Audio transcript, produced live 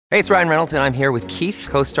Hey, it's Ryan Reynolds, and I'm here with Keith,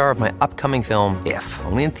 co-star of my upcoming film, If,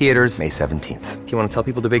 only in theaters May 17th. Do you want to tell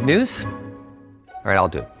people the big news? All right, I'll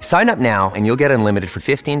do it. Sign up now and you'll get unlimited for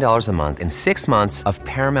 $15 a month and 6 months of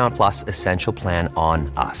Paramount Plus Essential Plan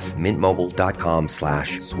on us.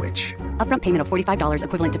 MintMobile.com/switch. Upfront payment of $45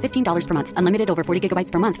 equivalent to $15 per month. Unlimited over 40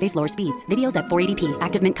 gigabytes per month. Face lower speeds. Videos at 480p.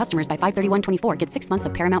 Active Mint customers by 531.24 get 6 months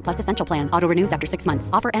of Paramount Plus Essential Plan. Auto renews after 6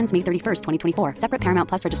 months. Offer ends May 31st, 2024. Separate Paramount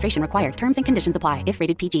Plus registration required. Terms and conditions apply if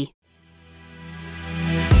rated PG.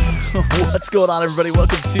 What's going on, everybody?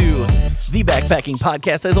 Welcome to the Backpacking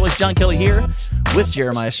Podcast. As always, John Kelly here with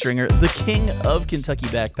Jeremiah Stringer, the king of Kentucky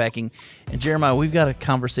backpacking. And Jeremiah, we've got a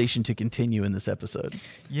conversation to continue in this episode.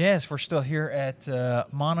 Yes, we're still here at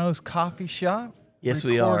Mono's Coffee Shop. Yes,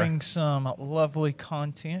 we are. Recording some lovely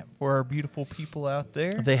content for our beautiful people out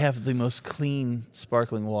there. They have the most clean,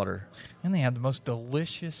 sparkling water. And they have the most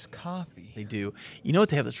delicious coffee. They do. You know what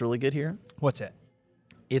they have that's really good here? What's that?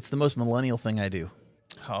 It's the most millennial thing I do.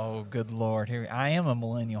 Oh, good Lord. Here, I am a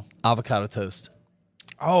millennial. Avocado toast.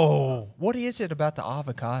 Oh, what is it about the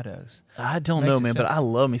avocados? I don't know, man, but I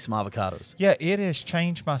love me some avocados. Yeah, it has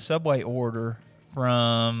changed my Subway order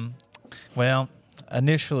from, well,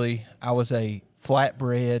 initially I was a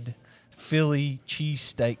flatbread, Philly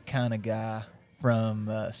cheesesteak kind of guy from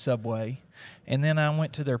Subway. And then I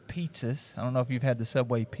went to their pizzas. I don't know if you've had the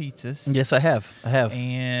Subway pizzas. Yes, I have.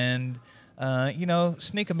 And,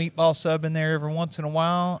 sneak a meatball sub in there every once in a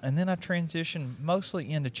while. And then I transitioned mostly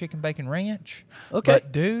into chicken bacon ranch. Okay.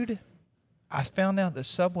 But, dude, I found out that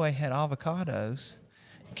Subway had avocados.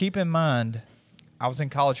 Keep in mind, I was in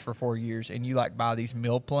college for 4 years, and you buy these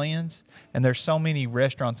meal plans, and there's so many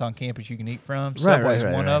restaurants on campus you can eat from. Subway's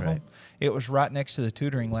one of them. It was right next to the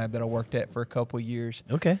tutoring lab that I worked at for a couple of years.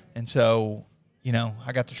 Okay. And so,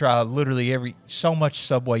 I got to try literally so much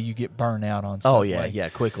Subway you get burned out on Subway. Oh, yeah,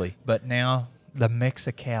 quickly. But now, the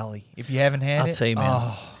Mexicali. If you haven't had I'll tell you, man,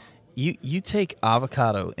 oh. you take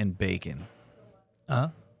avocado and bacon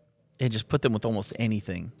and just put them with almost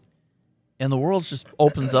anything, and the world just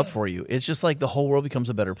opens up for you. It's just like the whole world becomes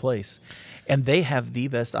a better place. And they have the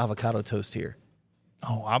best avocado toast here.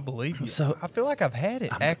 Oh, I believe you. So I feel like I've had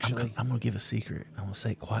it, actually. I'm going to give a secret. I'm going to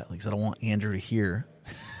say it quietly because I don't want Andrew to hear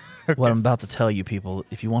what I'm about to tell you, people.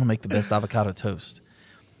 If you want to make the best avocado toast,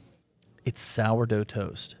 it's sourdough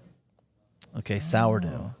toast. Okay,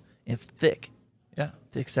 sourdough. It's thick. Yeah.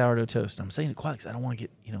 Thick sourdough toast. I'm saying it quietly because I don't want to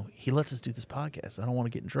get, he lets us do this podcast. I don't want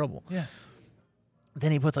to get in trouble. Yeah.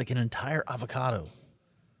 Then he puts an entire avocado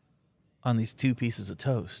on these 2 pieces of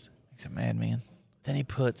toast. He's a madman. Then he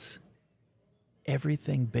puts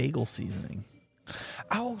everything bagel seasoning.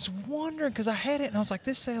 I was wondering because I had it and I was like,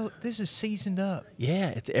 this is seasoned up. Yeah,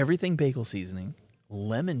 it's everything bagel seasoning,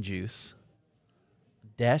 lemon juice,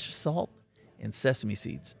 dash of salt, and sesame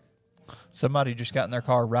seeds. Somebody just got in their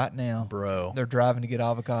car right now. Bro. They're driving to get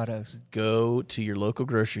avocados. Go to your local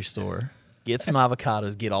grocery store, get some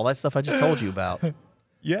avocados, get all that stuff I just told you about.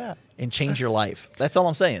 Yeah. And change your life. That's all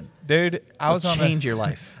I'm saying. Dude, change your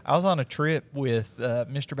life. I was on a trip with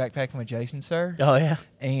Mr. Backpacking with Jason, sir. Oh, yeah?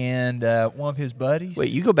 And one of his buddies.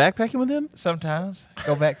 Wait, you go backpacking with him? Sometimes.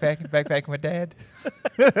 Go backpacking with Dad.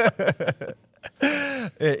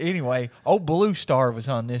 Anyway, old Blue Star was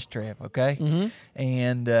on this trip, okay? Mm-hmm.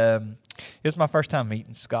 And it was my first time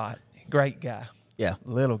meeting Scott. Great guy. Yeah.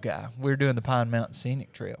 Little guy. We were doing the Pine Mountain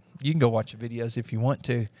Scenic Trail. You can go watch the videos if you want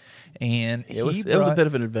to. And it was a bit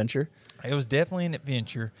of an adventure. It was definitely an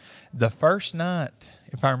adventure. The first night,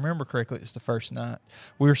 if I remember correctly, it was the first night,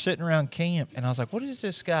 we were sitting around camp, and I was like, what is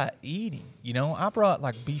this guy eating? I brought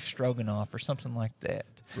beef stroganoff or something like that.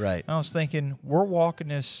 Right. I was thinking, we're walking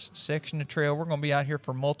this section of trail. We're going to be out here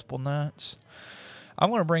for multiple nights.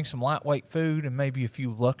 I'm going to bring some lightweight food and maybe a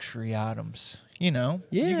few luxury items. Yeah.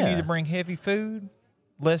 You can either bring heavy food,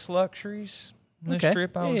 less luxuries. This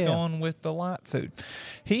trip, I was going with the light food.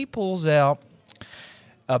 He pulls out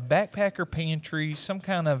a backpacker pantry, some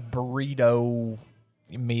kind of burrito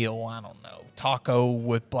meal, I don't know, taco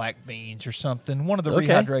with black beans or something, one of the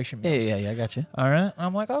rehydration meals. Yeah, I got you. All right.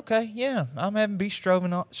 I'm like, okay, yeah, I'm having beef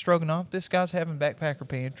stroganoff. This guy's having backpacker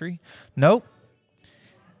pantry. Nope.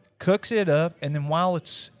 Cooks it up, and then while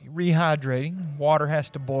it's rehydrating, water has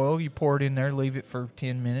to boil. You pour it in there, leave it for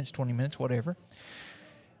 10 minutes, 20 minutes, whatever.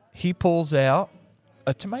 He pulls out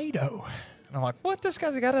a tomato. And I'm like, what? This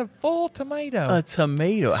guy's got a full tomato. A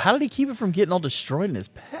tomato. How did he keep it from getting all destroyed in his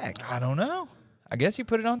pack? I don't know. I guess he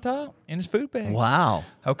put it on top in his food bag. Wow.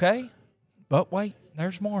 Okay. But wait,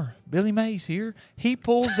 there's more. Billy Mays here. He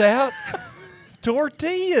pulls out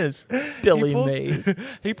tortillas. Billy Mays.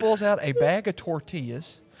 He pulls out a bag of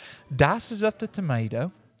tortillas, dices up the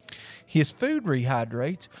tomato. His food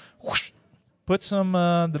rehydrates. Whoosh, Put some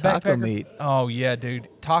the Taco backpacker meat. Oh yeah, dude.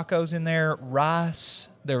 Tacos in there, rice.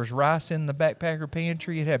 There was rice in the backpacker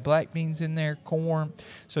pantry. It had black beans in there, corn.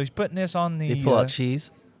 So he's putting this on the They pull out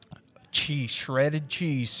cheese. cheese, shredded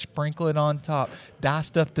cheese, sprinkle it on top,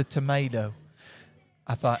 diced up the tomato.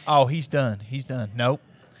 I thought, oh, he's done. He's done. Nope.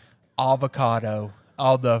 Avocado.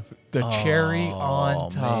 Oh, the cherry on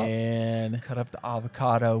top. Man. Cut up the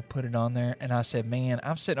avocado, put it on there, and I said, man,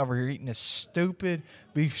 I'm sitting over here eating this stupid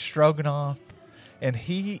beef stroganoff, and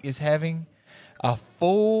he is having a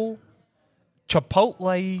full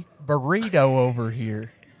Chipotle burrito over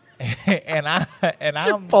here. and I'm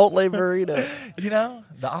Chipotle burrito. you know,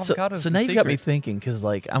 the avocado. So now you got me thinking, because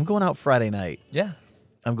like I'm going out Friday night. Yeah.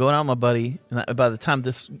 I'm going out with my buddy. And by the time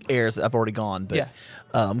this airs, I've already gone. But Yeah.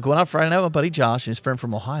 I'm going out Friday night with my buddy Josh and his friend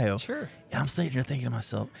from Ohio. Sure. And I'm sitting there thinking to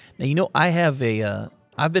myself, now, you know, I have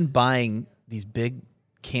I've been buying these big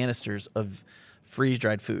canisters of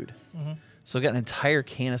freeze-dried food. Mm-hmm. So I've got an entire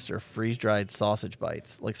canister of freeze-dried sausage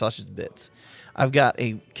bites, like sausage bits. I've got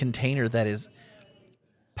a container that is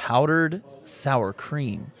powdered sour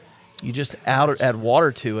cream. You just add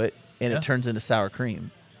water to it, and it turns into sour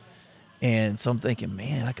cream. And so I'm thinking,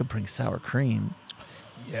 man, I could bring sour cream.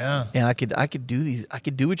 Yeah. And I could do these. I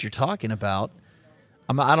could do what you're talking about.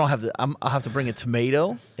 I'll have to bring a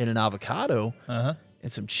tomato and an avocado and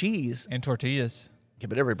some cheese. And tortillas. Yeah,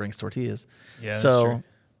 but everybody brings tortillas. Yeah, that's so true.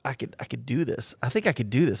 I could do this. I think I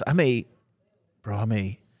could do this. I may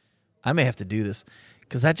have to do this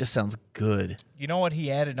because that just sounds good. You know what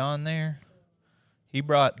he added on there? He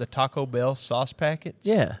brought the Taco Bell sauce packets.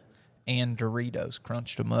 Yeah. And Doritos,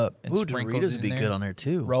 crunched them up and Ooh, sprinkled Doritos it would be in good on there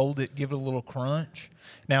too. Rolled it, give it a little crunch.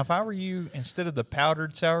 Now, if I were you, instead of the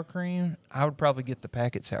powdered sour cream, I would probably get the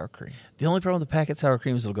packet sour cream. The only problem with the packet sour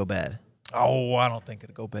cream is it'll go bad. Oh, I don't think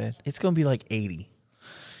it'll go bad. It's going to be like 80.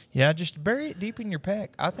 Yeah, just bury it deep in your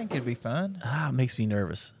pack. I think it'd be fine. It makes me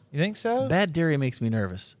nervous. You think so? Bad dairy makes me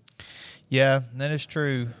nervous. Yeah, that is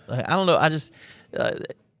true. Like, I don't know. I just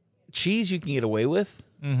cheese you can get away with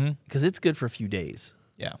because it's good for a few days.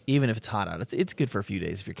 Yeah. Even if it's hot out, it's good for a few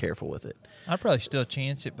days if you're careful with it. I'd probably still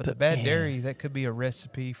chance it, but the bad dairy, that could be a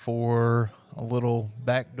recipe for a little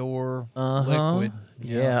backdoor liquid.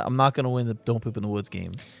 Yeah, I'm not going to win the Don't Poop in the Woods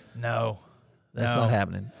game. No. That's No. not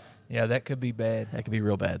happening. Yeah, that could be bad. That could be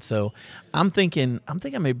real bad. So I'm thinking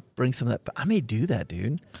I may bring some of that. I may do that,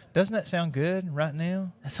 dude. Doesn't that sound good right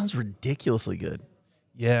now? That sounds ridiculously good.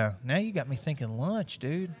 Yeah. Now you got me thinking lunch,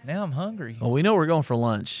 dude. Now I'm hungry. Well, we know we're going for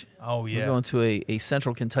lunch. Oh, yeah. We're going to a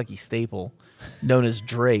Central Kentucky staple known as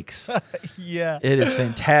Drake's. Yeah. It is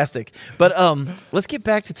fantastic. But let's get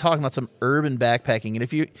back to talking about some urban backpacking. And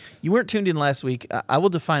if you weren't tuned in last week, I will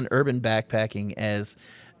define urban backpacking as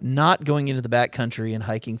not going into the backcountry and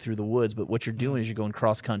hiking through the woods, but what you're doing is you're going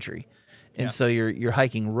cross country. And so you're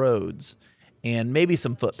hiking roads and maybe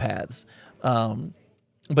some footpaths.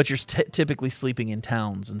 But you're typically sleeping in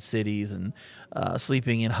towns and cities and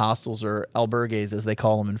sleeping in hostels or albergues, as they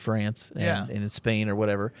call them in France and in Spain or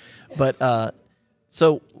whatever. But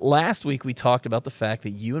so last week we talked about the fact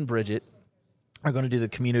that you and Bridget are going to do the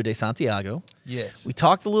Camino de Santiago. Yes. We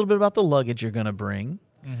talked a little bit about the luggage you're going to bring,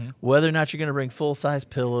 whether or not you're going to bring full-size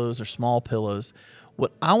pillows or small pillows.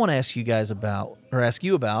 What I want to ask you guys about, or ask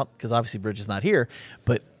you about, because obviously Bridget's not here,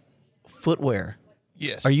 but footwear.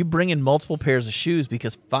 Yes. Are you bringing multiple pairs of shoes?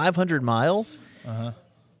 Because 500 miles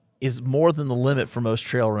is more than the limit for most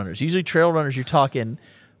trail runners. Usually trail runners, you're talking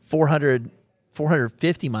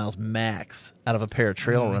 450 miles max out of a pair of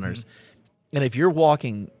trail runners. And if you're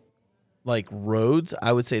walking like roads,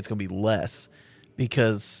 I would say it's going to be less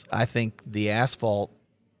because I think the asphalt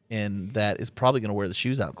and that is probably going to wear the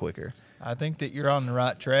shoes out quicker. I think that you're on the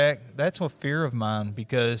right track. That's a fear of mine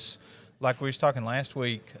because, like we was talking last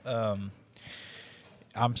week,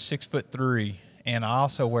 I'm 6'3", and I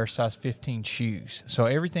also wear size 15 shoes. So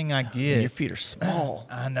everything I get, And your feet are small.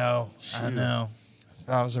 I know. If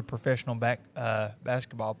I was a professional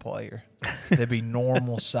basketball player, they'd be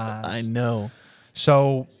normal size. I know.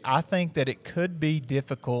 So I think that it could be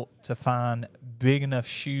difficult to find big enough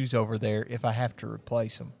shoes over there if I have to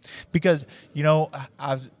replace them. Because, you know,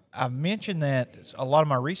 I've mentioned that a lot of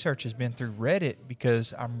my research has been through Reddit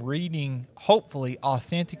because I'm reading, hopefully,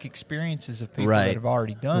 authentic experiences of people that have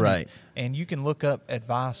already done it. And you can look up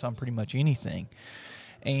advice on pretty much anything.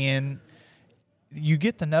 And you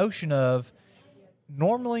get the notion of,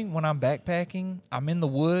 normally when I'm backpacking, I'm in the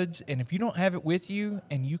woods, and if you don't have it with you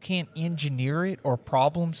and you can't engineer it or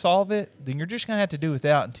problem solve it, then you're just going to have to do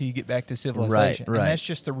without until you get back to civilization. Right. And that's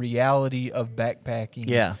just the reality of backpacking.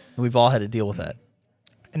 Yeah, we've all had to deal with that.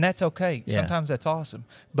 And that's okay. Yeah. Sometimes that's awesome.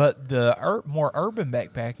 But the more urban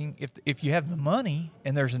backpacking, if you have the money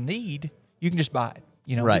and there's a need, You can just buy it.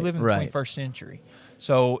 You know, Right, we live in the right. 21st century.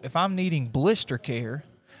 So if I'm needing blister care,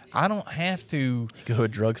 I don't have to. Go to a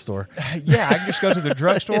drugstore. Yeah, I can just go to the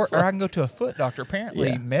drugstore, or I can go to a foot doctor. Apparently,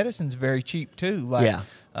 Yeah. medicine's very cheap too. Like, Yeah.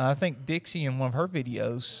 I think Dixie in one of her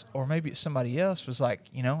videos, or maybe it's somebody else, was like,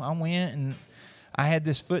 you know, I went and I had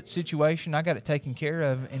this foot situation. I got it taken care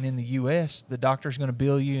of, and in the U.S., the doctor's going to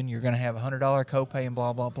bill you, and you're going to have a $100 copay and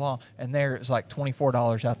blah blah blah. And there, it's like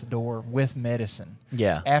 $24 out the door with medicine.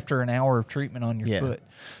 Yeah. After an hour of treatment on your Yeah. foot.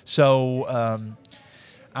 So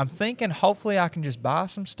I'm thinking hopefully I can just buy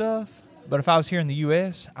some stuff. But if I was here in the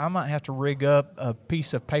U.S., I might have to rig up a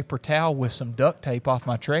piece of paper towel with some duct tape off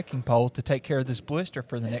my trekking pole to take care of this blister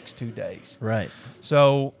for the next 2 days. Right.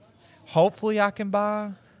 So hopefully I can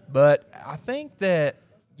buy. But I think that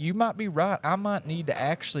you might be right. I might need to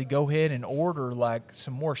actually go ahead and order like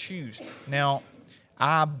some more shoes. Now,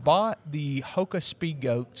 I bought the Hoka Speed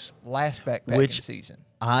Goats last backpacking Which season.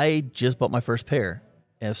 I just bought my first pair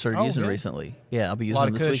and I've started Oh, using good. recently. Yeah, I'll be using Lot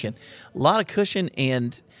them of this cushion. weekend. A lot of cushion,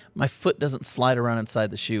 and my foot doesn't slide around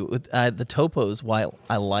inside the shoe. With the Topos, while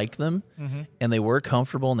I like them Mm-hmm. and they were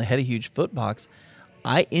comfortable and they had a huge foot box,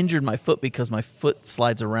 I injured my foot because my foot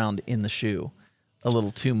slides around in the shoe a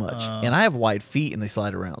little too much. And I have wide feet and they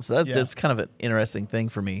slide around. So Yeah. that's kind of an interesting thing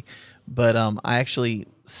for me. But I actually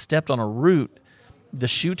stepped on a root. The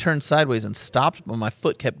shoe turned sideways and stopped, but my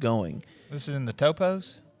foot kept going. This is in the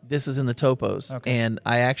Topos? This is in the Topos, Okay. and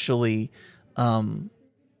I actually,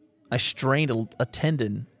 I strained a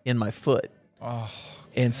tendon in my foot, Oh,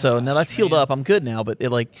 and so now that's healed man. up. I'm good now, but it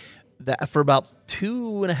like that for about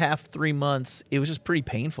 2.5, 3 months, it was just pretty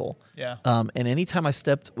painful. yeah. And anytime I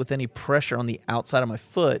stepped with any pressure on the outside of my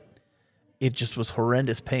foot, it just was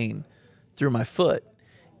horrendous pain through my foot,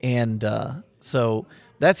 and so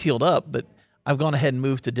that's healed up. But I've gone ahead and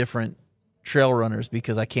moved to different trail runners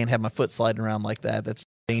because I can't have my foot sliding around like that. That's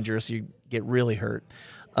dangerous. You get really hurt.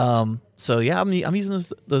 So yeah, I'm using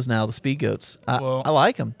those now. The Speed Goats. Well- I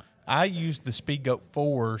like them. I used the Speed Goat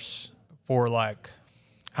 4s for like,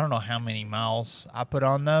 I don't know how many miles I put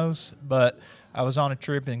on those, but I was on a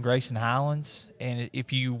trip in Grayson Highlands, and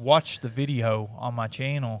if you watch the video on my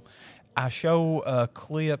channel, I show a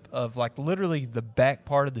clip of like literally the back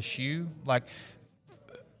part of the shoe. Like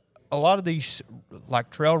a lot of these like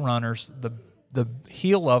trail runners, the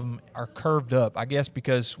heel of them are curved up, I guess,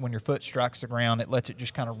 because when your foot strikes the ground, it lets it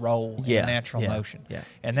just kind of roll Yeah, in natural yeah, motion. yeah.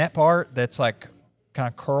 And that part that's like kind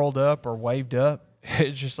of curled up or waved up,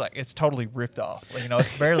 it's just like it's totally ripped off. You know,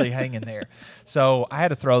 it's barely hanging there. So I had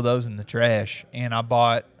to throw those in the trash, and I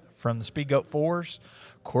bought from the Speed Goat 4s.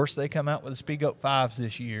 Of course, they come out with the Speed Goat 5s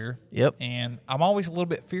this year. Yep. And I'm always a little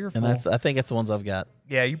bit fearful. And I think that's the ones I've got.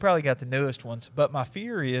 Yeah, you probably got the newest ones. But my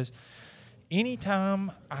fear is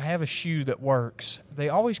anytime I have a shoe that works, they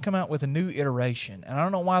always come out with a new iteration. And I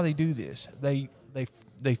don't know why they do this. They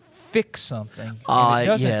fix something.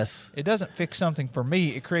 and Yes. It doesn't fix something for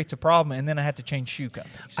me. It creates a problem, and then I have to change shoe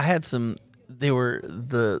companies. I had some. They were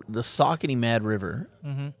the Saucony Mad River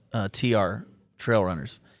TR trail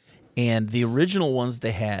runners, and the original ones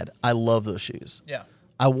they had. I love those shoes. Yeah.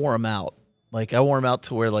 I wore them out. Like I wore them out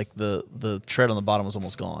to where like the tread on the bottom was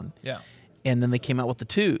almost gone. Yeah. And then they came out with the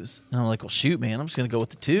 2s, and I'm like, well, shoot, man, I'm just gonna go with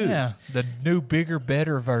the 2s. Yeah. The new, bigger,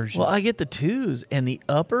 better version. Well, I get the 2s, and the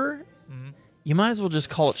upper. You might as well just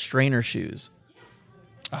call it strainer shoes.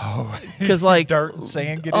 oh, Because like dirt and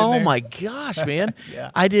sand get in oh there. my gosh, man!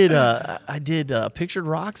 Yeah. I did pictured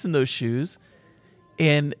rocks in those shoes,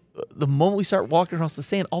 and the moment we start walking across the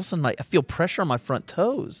sand, all of a sudden I feel pressure on my front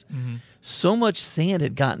toes. Mm-hmm. So much sand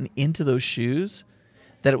had gotten into those shoes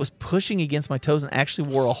that it was pushing against my toes and actually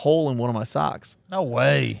wore a hole in one of my socks. No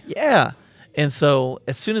way. Yeah, and so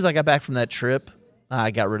as soon as I got back from that trip,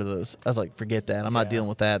 I got rid of those. I was like, forget that. I'm not Yeah. dealing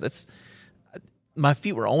with that. My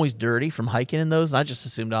feet were always dirty from hiking in those, and I just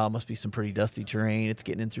assumed, it must be some pretty dusty terrain. It's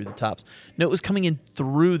getting in through the tops. No, it was coming in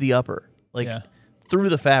through the upper, like Yeah. through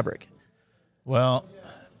the fabric. Well,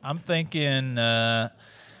 I'm thinking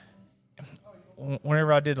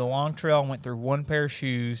whenever I did the long trail, I went through one pair of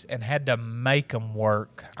shoes and had to make them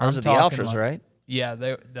work. Those I'm are the talking Altras, like- right? Yeah,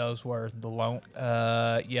 those were the Lone.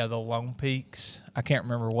 The Lone Peaks. I can't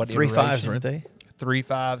remember what 3.5s, iteration. weren't they?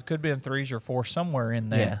 3.5, could have been 3s or 4s, somewhere in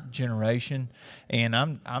that Yeah. generation. And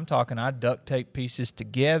I'm talking, I duct tape pieces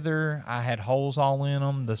together. I had holes all in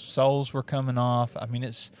them. The soles were coming off. I mean,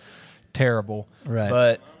 it's terrible. Right.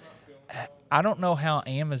 But I don't know how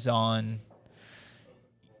Amazon.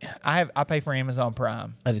 I pay for Amazon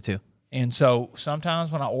Prime, I did too. and so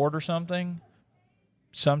sometimes when I order something,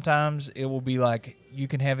 sometimes it will be like you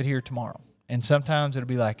can have it here tomorrow. And sometimes it'll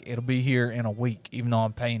be like, it'll be here in a week, even though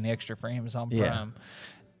I'm paying extra for Amazon Prime. Yeah.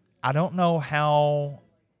 I don't know how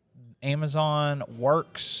Amazon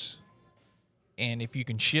works, and if you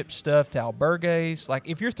can ship stuff to albergues, like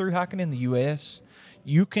if you're through hiking in the U.S.,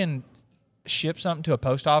 you can ship something to a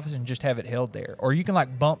post office and just have it held there, or you can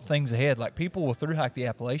like bump things ahead. Like people will through hike the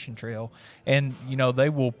Appalachian Trail, and they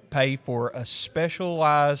will pay for a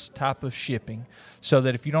specialized type of shipping, so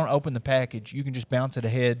that if you don't open the package, you can just bounce it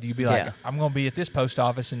ahead. You'd be like, I'm going to be at this post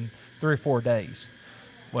office in 3 or 4 days.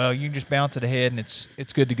 Well, you can just bounce it ahead, and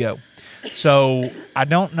it's good to go. So I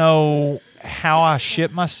don't know how I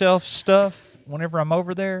ship myself stuff whenever I'm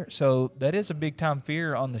over there. So that is a big time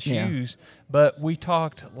fear on the shoes. Yeah. But we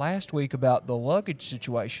talked last week about the luggage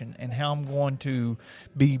situation and how I'm going to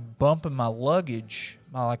be bumping my luggage,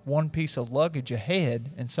 my like one piece of luggage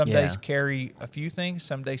ahead. And some days carry a few things,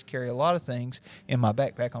 some days carry a lot of things in my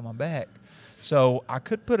backpack on my back. So I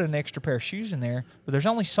could put an extra pair of shoes in there, but there's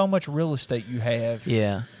only so much real estate you have.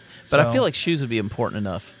 Yeah. But I feel like shoes would be important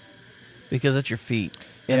enough because it's your feet.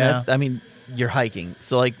 And you're hiking.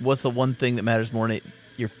 So, like, what's the one thing that matters more than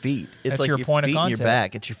your feet? It's like your point feet and your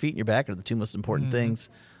back. It's your feet and your back are the two most important things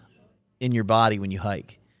in your body when you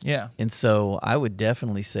hike. Yeah. And so I would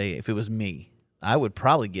definitely say if it was me, I would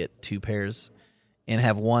probably get 2 pairs and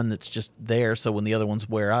have one that's just there so when the other ones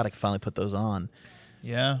wear out, I can finally put those on.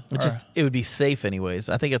 Yeah. It would be safe anyways.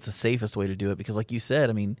 I think that's the safest way to do it because, like you said,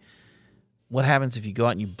 I mean, what happens if you go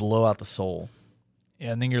out and you blow out the sole?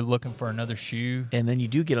 Yeah, and then you're looking for another shoe. And then you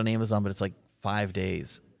do get on Amazon, but it's like 5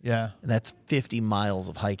 days. Yeah. And that's 50 miles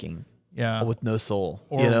of hiking. Yeah. With no sole.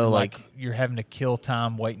 Or like you're having to kill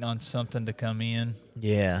time waiting on something to come in.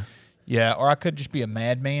 Yeah. Yeah. Or I could just be a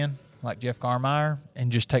madman like Jeff Carmeyer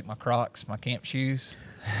and just take my Crocs, my camp shoes,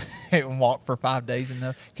 and walk for 5 days in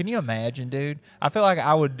those. Can you imagine, dude? I feel like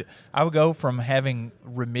I would go from having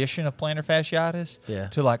remission of plantar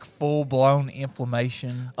fasciitis to like full blown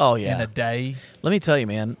inflammation in a day. Let me tell you,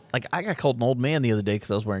 man. Like I got called an old man the other day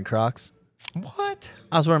because I was wearing Crocs. What?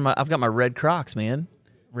 I've got my red Crocs, man.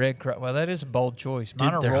 Red Crocs. Well, that is a bold choice.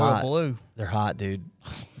 Mine Dude, are royal hot. blue. They're hot, dude.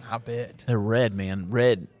 I bet. They're red, man.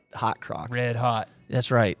 Red hot Crocs. Red hot.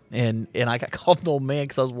 That's right. And I got called an old man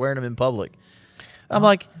because I was wearing them in public. I'm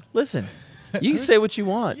like, listen, you can say what you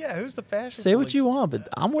want. Yeah, who's the fashion Say what you want, but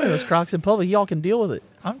I'm wearing those Crocs in public. Y'all can deal with it.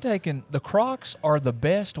 I'm taking the Crocs are the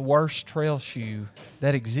best worst trail shoe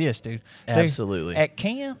that exists, dude. Absolutely. At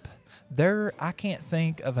camp, I can't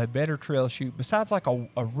think of a better trail shoe besides like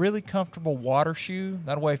a really comfortable water shoe.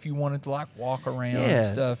 That way, if you wanted to like walk around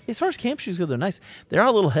and stuff. As far as camp shoes go, they're nice. They are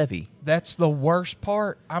a little heavy. That's the worst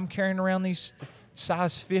part. I'm carrying around these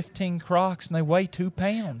size 15 Crocs and they weigh 2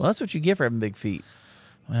 pounds. Well, that's what you get for having big feet.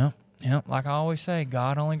 Well, like I always say,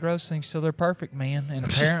 God only grows things till they're perfect, man. And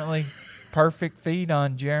apparently, perfect feet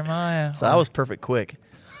on Jeremiah. So I was perfect quick.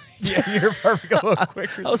 Yeah, you're perfect a little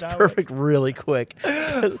quicker. I was perfect really quick.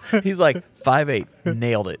 He's like 5'8",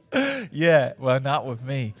 nailed it. Yeah, well, not with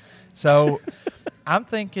me. So I'm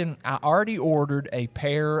thinking I already ordered a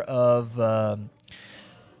pair of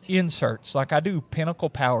inserts. Like I do Pinnacle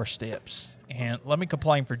Power Steps. And let me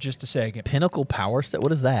complain for just a second. Pinnacle Power Step?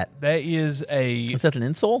 What is that? That is Is that an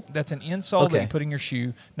insole? That's an insole that you put in your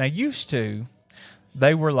shoe. Now, used to,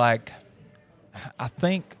 they were like, I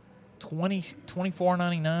think,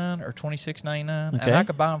 $24.99 or $26.99. Okay. And I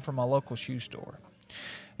could buy them from my local shoe store.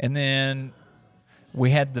 And then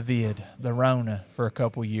we had the Rona, for a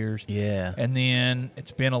couple years. Yeah. And then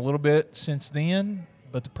it's been a little bit since then,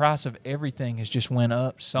 but the price of everything has just went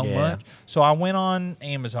up so much. So I went on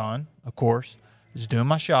Amazon, of course, was doing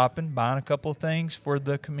my shopping, buying a couple of things for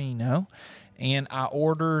the Camino, and I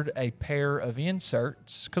ordered a pair of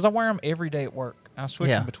inserts because I wear them every day at work. I switch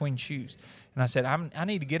them between shoes. And I said, I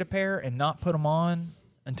need to get a pair and not put them on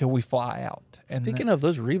until we fly out. And Speaking of,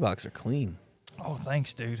 those Reeboks are clean. Oh,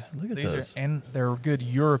 thanks, dude. Look at those. And they're a good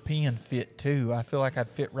European fit, too. I feel like I'd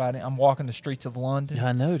fit right in. I'm walking the streets of London. Yeah,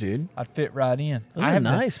 I know, dude. I'd fit right in. Those are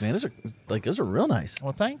nice, man. Those are real nice.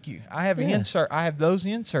 Well, thank you. I have I have those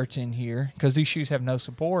inserts in here because these shoes have no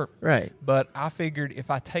support. Right. But I figured if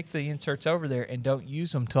I take the inserts over there and don't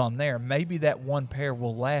use them till I'm there, maybe that one pair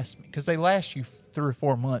will last me because they last you 3 or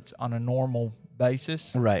 4 months on a normal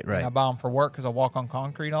basis. Right. And I buy them for work because I walk on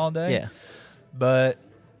concrete all day. Yeah. But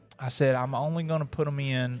I said I'm only going to put them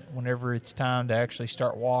in whenever it's time to actually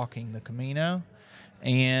start walking the Camino.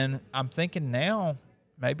 And I'm thinking now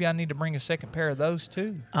maybe I need to bring a second pair of those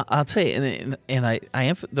too. I'll tell you, and I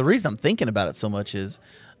am, the reason I'm thinking about it so much is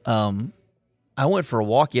I went for a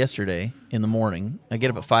walk yesterday in the morning. I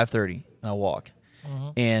get up at 5:30 and I walk.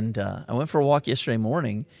 And I went for a walk yesterday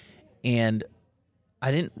morning and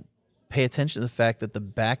I didn't pay attention to the fact that the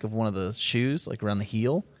back of one of the shoes, like around the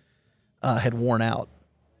heel, had worn out.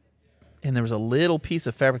 And there was a little piece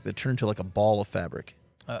of fabric that turned into like a ball of fabric.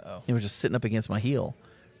 Uh-oh. It was just sitting up against my heel.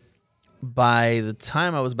 By the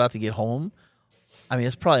time I was about to get home, I mean,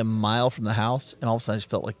 it's probably a mile from the house, and all of a sudden I just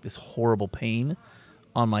felt like this horrible pain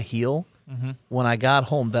on my heel. Mm-hmm. When I got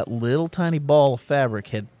home, that little tiny ball of fabric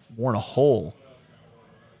had worn a hole,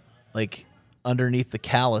 like underneath the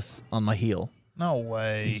callus on my heel. No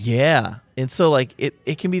way. Yeah. And so, like,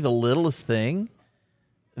 it can be the littlest thing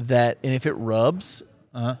that, and if it rubs,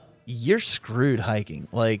 you're screwed hiking.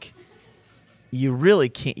 Like, you really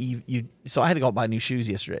can't. So I had to go out buy new shoes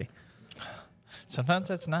yesterday. Sometimes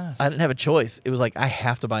that's nice. I didn't have a choice. It was like I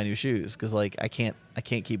have to buy new shoes because like I can't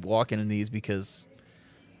keep walking in these because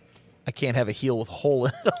I can't have a heel with a hole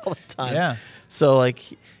in it all the time. Yeah. So like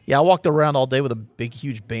I walked around all day with a big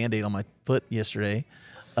huge Band-Aid on my foot yesterday,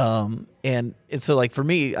 and so like for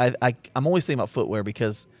me, I'm always thinking about footwear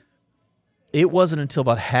because it wasn't until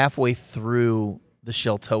about halfway through the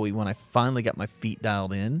Sheltowee when I finally got my feet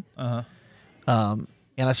dialed in. And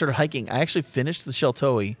I started hiking. I actually finished the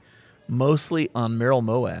Sheltowee mostly on Merrell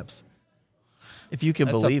Moabs. If you can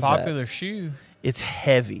believe that. That's a popular shoe. It's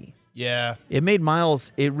heavy. Yeah. It made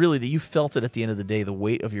miles. It really did. You felt it at the end of the day, the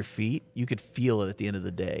weight of your feet. You could feel it at the end of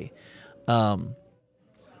the day.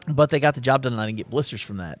 But they got the job done, and I didn't get blisters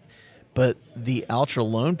from that. But the Ultra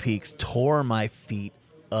Lone Peaks tore my feet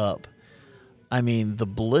up. I mean, the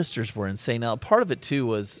blisters were insane. Now, part of it, too,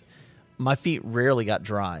 was my feet rarely got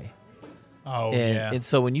dry. Oh, And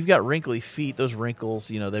so when you've got wrinkly feet, those wrinkles,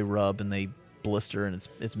 they rub and they blister, and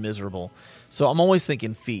it's miserable. So I'm always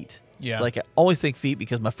thinking feet. Yeah. Like I always think feet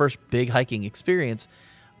because my first big hiking experience,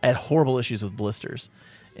 I had horrible issues with blisters.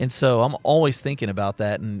 And so I'm always thinking about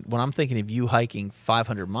that. And when I'm thinking of you hiking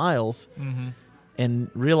 500 miles and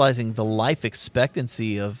realizing the life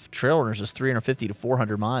expectancy of trail runners is 350 to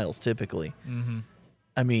 400 miles typically,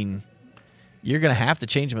 I mean, you're going to have to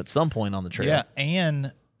change them at some point on the trail. Yeah,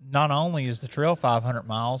 and not only is the trail 500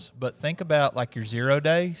 miles, but think about like your 0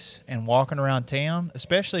 days and walking around town,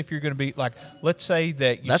 especially if you're going to be like, let's say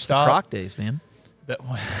that you That's stop. the croc days, man.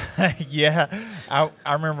 Yeah.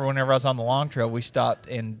 I remember whenever I was on the long trail, we stopped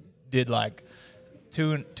and did like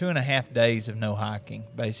two and a half days of no hiking,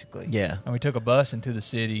 basically. Yeah. And we took a bus into the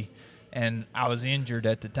city, and I was injured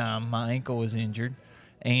at the time. My ankle was injured,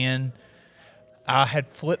 and I had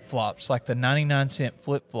flip-flops, like the 99-cent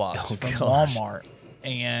flip-flops from Walmart.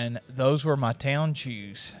 And those were my town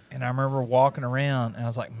shoes. And I remember walking around, and I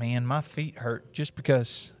was like, man, my feet hurt just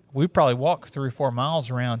because we probably walked 3 or 4 miles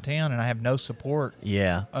around town, and I have no support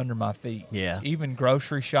under my feet. Yeah. Even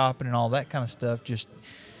grocery shopping and all that kind of stuff, just,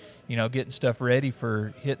 getting stuff ready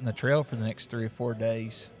for hitting the trail for the next 3 or 4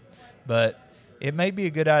 days. But it may be a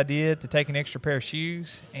good idea to take an extra pair of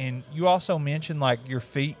shoes. And you also mentioned, like, your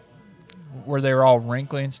feet where they were all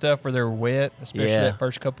wrinkly and stuff, where they were wet, especially that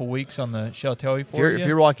first couple weeks on the Sheltowee for you. If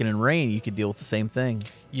you're walking in rain, you could deal with the same thing.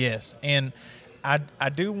 Yes, and I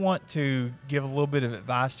do want to give a little bit of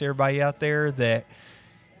advice to everybody out there that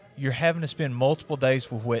you're having to spend multiple days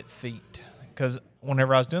with wet feet. Because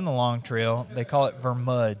whenever I was doing the long trail, they call it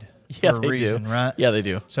vermud for a reason, right? Yeah, they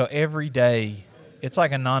do. So every day, it's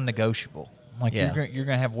like a non-negotiable. Like you're going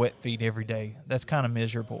to have wet feet every day. That's kind of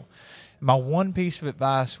miserable. My one piece of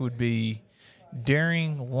advice would be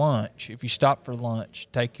during lunch, if you stop for lunch,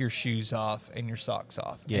 take your shoes off and your socks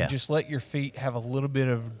off. Yeah. And just let your feet have a little bit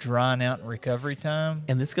of drying out and recovery time.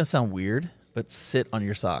 And this is going to sound weird, but sit on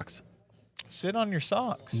your socks. Sit on your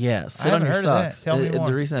socks. Yeah, sit on your socks. Tell me more.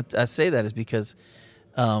 The reason I say that is because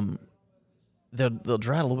they'll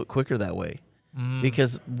dry out a little bit quicker that way.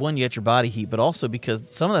 Because, one, you get your body heat, but also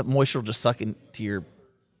because some of that moisture will just suck into your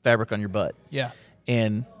fabric on your butt. Yeah.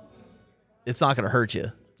 And it's not going to hurt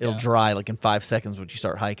you. It'll dry like in 5 seconds when you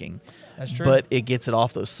start hiking. That's true. But it gets it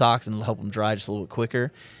off those socks and it'll help them dry just a little bit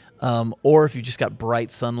quicker. Or if you just got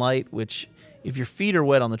bright sunlight, which if your feet are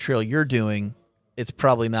wet on the trail you're doing, it's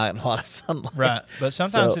probably not a lot of sunlight. Right. But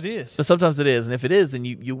sometimes it is. But sometimes it is. And if it is, then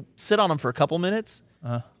you sit on them for a couple minutes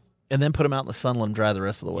and then put them out in the sun and let them dry the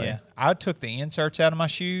rest of the way. Yeah. I took the inserts out of my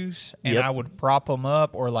shoes and I would prop them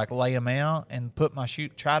up or like lay them out and put my shoe,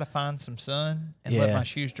 try to find some sun and let my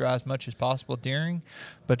shoes dry as much as possible during.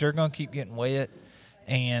 But they're going to keep getting wet.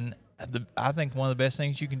 And I think one of the best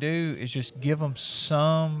things you can do is just give them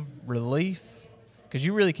some relief because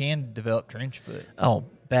you really can develop trench foot. Oh,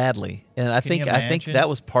 badly. And I think that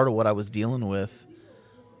was part of what I was dealing with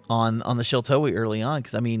on the Sheltowee early on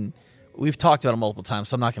because, I mean, we've talked about it multiple times,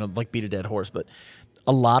 so I'm not going to beat a dead horse, but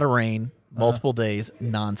a lot of rain, multiple days,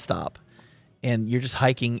 nonstop. And you're just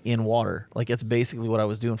hiking in water. Like, that's basically what I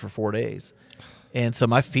was doing for 4 days. And so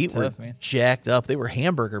my feet were jacked up. They were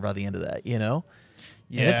hamburger by the end of that, Yeah.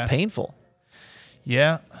 And it's painful.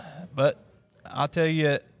 Yeah. But I'll tell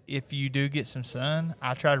you, if you do get some sun,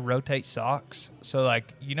 I try to rotate socks. So,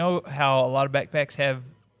 like, you know how a lot of backpacks have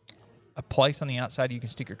a place on the outside you can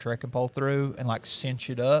stick your trekking pole through and, like, cinch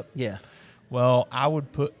it up? Yeah. Well, I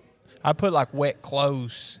put like wet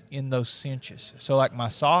clothes in those cinches. So like my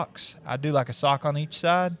socks, I do like a sock on each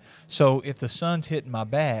side. So if the sun's hitting my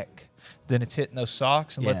back, then it's hitting those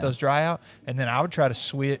socks and let those dry out. And then I would try to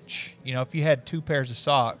switch, if you had 2 pairs of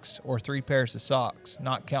socks or 3 pairs of socks,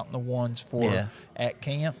 not counting the ones for at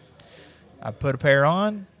camp, I'd put a pair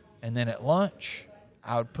on, and then at lunch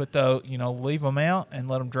I would put those, leave them out and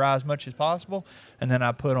let them dry as much as possible. And then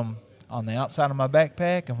I put them on the outside of my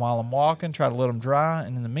backpack, and while I'm walking, try to let them dry.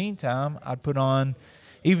 And in the meantime, I'd put on,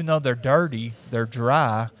 even though they're dirty, they're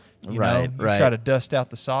dry. You try to dust out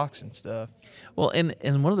the socks and stuff. Well,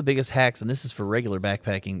 and one of the biggest hacks, and this is for regular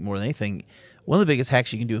backpacking more than anything, one of the biggest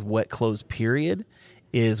hacks you can do with wet clothes, period,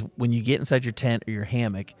 is when you get inside your tent or your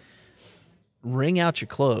hammock, wring out your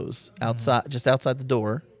clothes outside, just outside the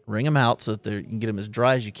door. Wring them out so that you can get them as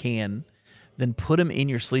dry as you can. Then put them in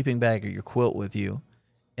your sleeping bag or your quilt with you,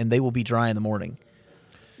 and they will be dry in the morning.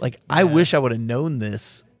 Like, I wish I would have known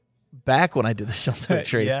this back when I did the Shelter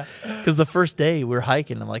Trace. Because the first day we were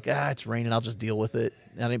hiking, I'm like, it's raining, I'll just deal with it.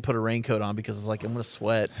 And I didn't put a raincoat on because it's like, I'm going to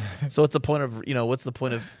sweat. So what's the point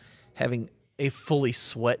of having a fully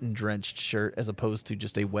sweat and drenched shirt as opposed to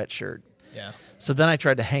just a wet shirt? Yeah. So then I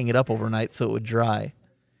tried to hang it up overnight so it would dry.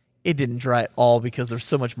 It didn't dry at all because there's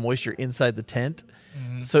so much moisture inside the tent.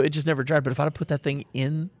 Mm-hmm. So it just never dried. But if I'd have put that thing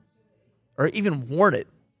in or even worn it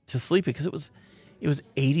to sleep, because it was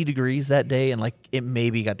 80 degrees that day, and like it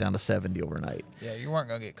maybe got down to 70 overnight. Yeah, you weren't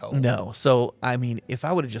going to get cold. No. So, I mean, if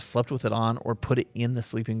I would have just slept with it on or put it in the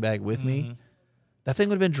sleeping bag with me, that thing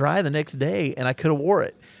would have been dry the next day, and I could have wore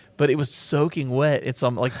it. But it was soaking wet. And so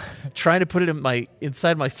I'm like trying to put it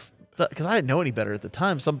inside my stuff, because I didn't know any better at the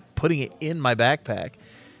time. So I'm putting it in my backpack,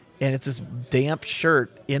 and it's this damp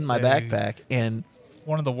shirt in my backpack. And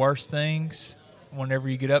one of the worst things, whenever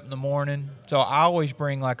you get up in the morning, so I always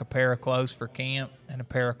bring like a pair of clothes for camp and a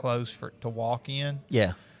pair of clothes to walk in.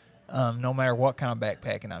 Yeah. No matter what kind of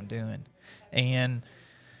backpacking I'm doing. And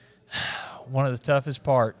one of the toughest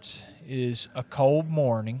parts is a cold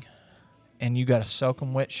morning, and you got a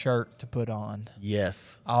soaking wet shirt to put on.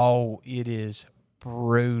 Yes. Oh, it is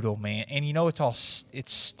brutal, man. And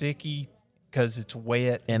it's sticky because it's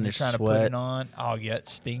wet and you're trying sweat. to put it on. Oh, yeah,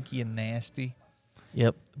 it's stinky and nasty.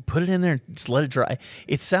 Yep. Put it in there and just let it dry.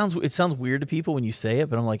 It sounds weird to people when you say it,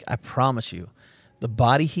 but I'm like, I promise you, the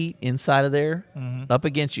body heat inside of there up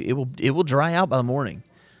against you, it will dry out by the morning.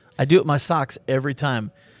 I do it with my socks every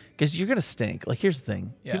time because you're going to stink. Like, here's the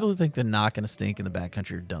thing. Yeah. People who think they're not going to stink in the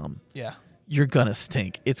backcountry are dumb. Yeah. You're going to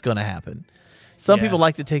stink. It's going to happen. Some people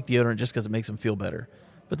like to take deodorant just because it makes them feel better.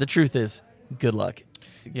 But the truth is, good luck.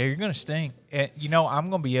 Yeah, you're going to stink. And, I'm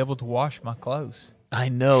going to be able to wash my clothes. I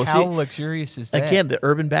know. How luxurious is that? Again, the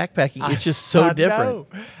urban backpacking, it's just so different.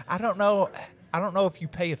 I don't know if you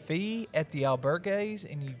pay a fee at the albergues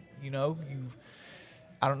and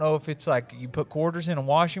I don't know if it's like you put quarters in a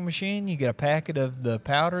washing machine, you get a packet of the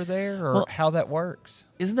powder there, or how that works.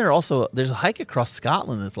 Isn't there there's a hike across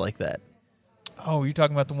Scotland that's like that? Oh, you're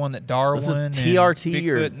talking about the one that Darwin and TRT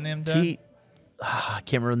or Bigfoot and them done? I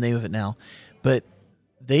can't remember the name of it now, but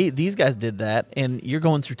these guys did that, and you're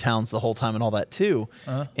going through towns the whole time and all that too,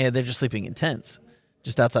 and they're just sleeping in tents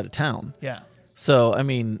just outside of town. Yeah. So, I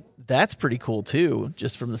mean, that's pretty cool too,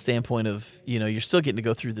 just from the standpoint of, you're still getting to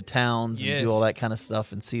go through the towns and do all that kind of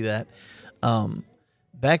stuff and see that.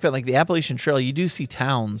 Back like the Appalachian Trail, you do see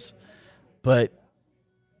towns, but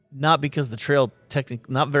not because the trail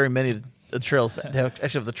not very many of the trails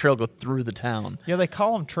actually have the trail go through the town. Yeah, they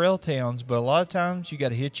call them trail towns, but a lot of times you got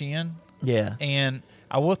to hitch in. Yeah. And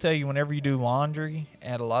I will tell you, whenever you do laundry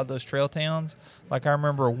at a lot of those trail towns, like I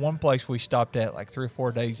remember one place we stopped at like 3 or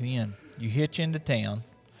 4 days in, you hitch into town.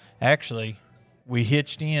 Actually, we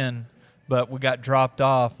hitched in, but we got dropped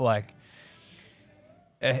off. Like,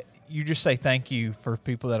 you just say thank you for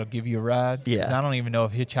people that'll give you a ride. Yeah. 'Cause I don't even know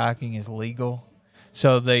if hitchhiking is legal.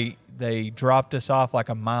 So they dropped us off like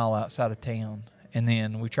a mile outside of town. And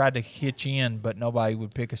then we tried to hitch in, but nobody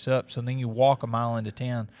would pick us up. So then you walk a mile into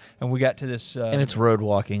town, and we got to this. And it's road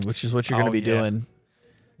walking, which is what you're going to be doing.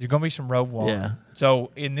 There's going to be some road walking. Yeah.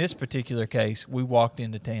 So in this particular case, we walked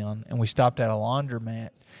into town, and we stopped at a laundromat,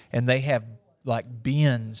 and they have like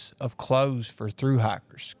bins of clothes for thru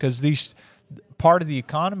hikers, because part of the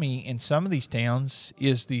economy in some of these towns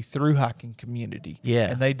is the thru hiking community.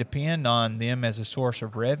 Yeah. And they depend on them as a source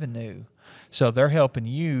of revenue. So they're helping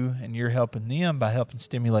you, and you're helping them by helping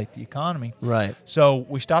stimulate the economy. Right. So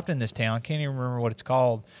we stopped in this town. I can't even remember what it's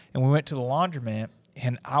called. And we went to the laundromat,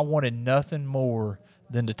 and I wanted nothing more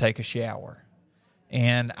than to take a shower.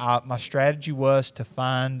 And my strategy was to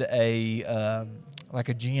find a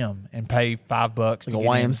gym and pay $5 like to a get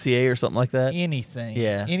YMCA or something like that. anything.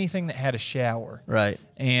 Yeah. Anything that had a shower. Right.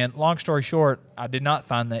 And long story short, I did not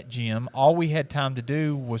find that gym. All we had time to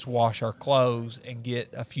do was wash our clothes and get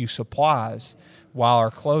a few supplies while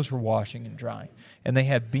our clothes were washing and drying. And they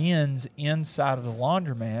had bins inside of the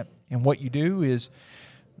laundromat. And what you do is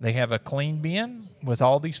they have a clean bin with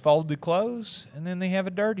all these folded clothes, and then they have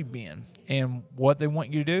a dirty bin. And what they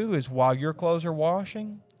want you to do is while your clothes are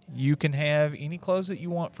washing, you can have any clothes that you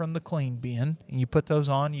want from the clean bin, and you put those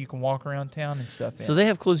on. You can walk around town and stuff. So they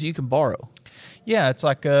have clothes you can borrow. Yeah, it's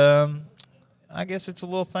like I guess it's a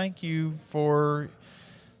little thank you for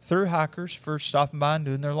through hikers for stopping by and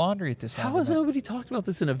doing their laundry at this time. How has nobody talked about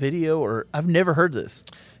this in a video? Or I've never heard this.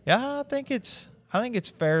 Yeah, I think it's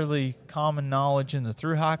fairly common knowledge in the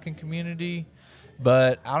through hiking community,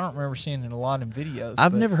 but I don't remember seeing it a lot in videos.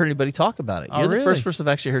 I've never heard anybody talk about it. Oh, You're the really? first person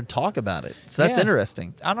I've actually heard talk about it. So that's Yeah.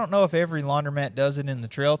 interesting. I don't know if every laundromat does it in the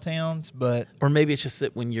trail towns, but Or maybe it's just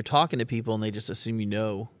that when you're talking to people and they just assume you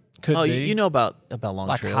know. Could oh, be. You know about long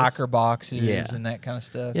like trails. hiker boxes Yeah. and that kind of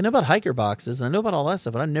stuff. You know about hiker boxes, and I know about all that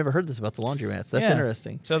stuff, but I've never heard this about the laundromats. That's Yeah.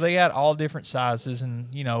 interesting. So they got all different sizes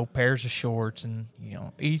and, pairs of shorts and,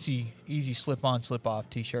 easy slip-on, slip-off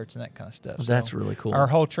T-shirts and that kind of stuff. Well, that's really cool. Our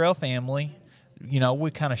whole trail family,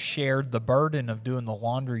 we kind of shared the burden of doing the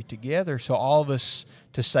laundry together. So all of us,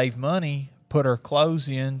 to save money, put our clothes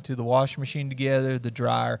into the washing machine together, the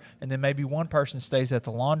dryer, and then maybe one person stays at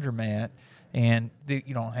the laundromat. And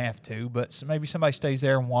you don't have to, but maybe somebody stays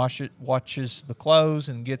there and watches the clothes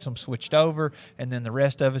and gets them switched over, and then the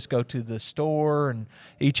rest of us go to the store, and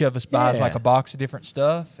each of us buys Yeah. like a box of different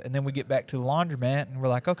stuff, and then we get back to the laundromat, and we're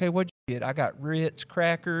like, okay, what'd you get? I got Ritz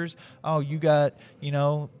crackers. Oh, you got,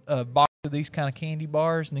 a box of these kind of candy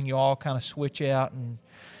bars, and then you all kind of switch out, and,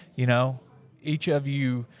 each of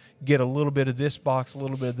you get a little bit of this box, a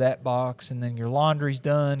little bit of that box, and then your laundry's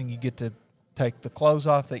done, and you get to take the clothes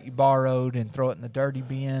off that you borrowed and throw it in the dirty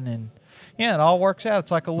bin, and it all works out.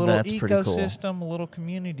 It's like a little That's pretty cool. ecosystem, a little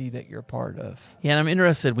community that you're a part of. Yeah, and I'm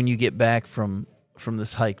interested when you get back from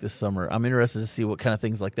this hike this summer. I'm interested to see what kind of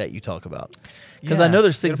things like that you talk about, because I Yeah, know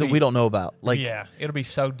there's things it'll that be- we don't know about. Like, yeah, it'll be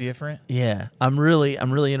so different. yeah, I'm really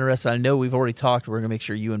interested. I know we've already talked. We're gonna make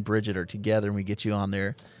sure you and Bridget are together and we get you on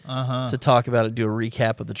there to talk about it, do a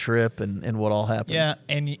recap of the trip and what all happens. Yeah,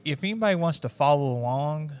 and if anybody wants to follow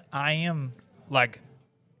along, I am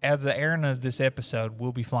as the airing of this episode,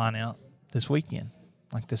 we'll be flying out this weekend,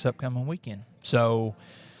 like this upcoming weekend. So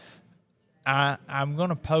I'm going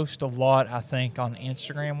to post a lot, I think, on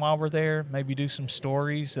Instagram while we're there. Maybe do some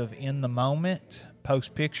stories of in the moment,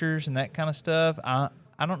 post pictures and that kind of stuff. I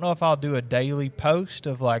don't know if I'll do a daily post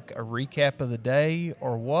of like a recap of the day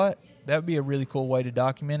or what. That would be a really cool way to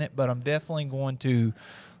document it, but I'm definitely going to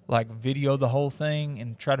video the whole thing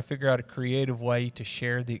and try to figure out a creative way to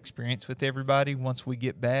share the experience with everybody once we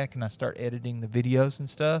get back and I start editing the videos and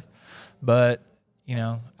stuff. But,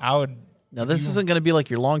 I would... Now, this isn't going to be like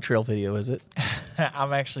your long trail video, is it?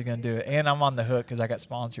 I'm actually going to do it. And I'm on the hook because I got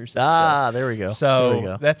sponsors and Ah, there we go. so there we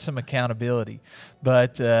go. that's some accountability.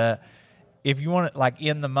 But if you want it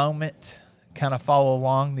in the moment, kind of follow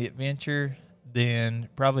along the adventure, then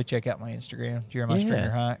probably check out my Instagram, Jeremiah Yeah.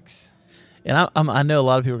 Stringer Hikes. And I know a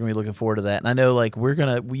lot of people are going to be looking forward to that. And I know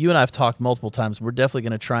you and I have talked multiple times. We're definitely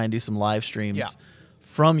going to try and do some live streams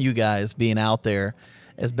from you guys being out there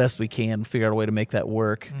as best we can, figure out a way to make that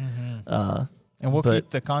work. And we'll keep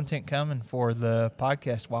the content coming for the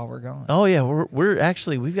podcast while we're gone. Oh yeah,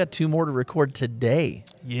 we've got 2 more to record today.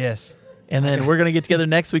 Yes. And then we're going to get together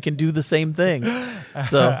next week and do the same thing.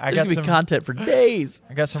 So there's going to be content for days.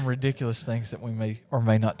 I got some ridiculous things that we may or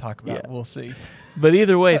may not talk about. Yeah. We'll see. But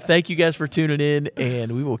either way, thank you guys for tuning in,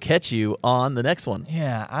 and we will catch you on the next one.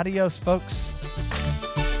 Yeah. Adios, folks.